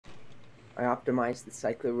I optimized the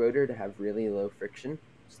Cyclorotor to have really low friction,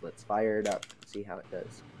 so let's fire it up and see how it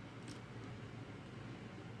does.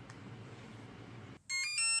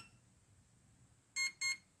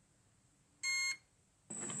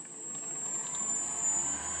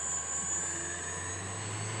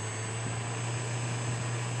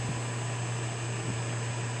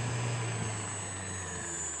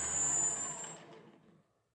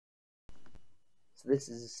 So this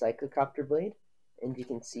is a cyclocopter blade, and you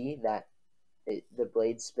can see that the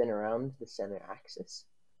blades spin around the center axis.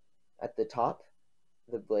 At the top,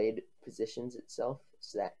 the blade positions itself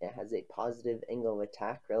so that it has a positive angle of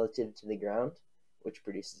attack relative to the ground, which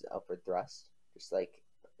produces upward thrust, just like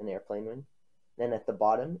an airplane would. Then at the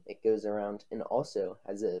bottom, it goes around and also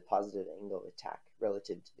has a positive angle of attack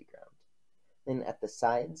relative to the ground. Then at the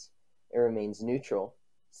sides, it remains neutral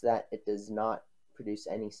so that it does not produce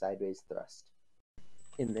any sideways thrust.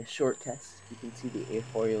 In this short test, you can see the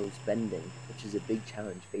airfoil is bending, which is a big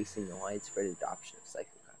challenge facing the widespread adoption of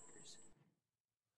cycling.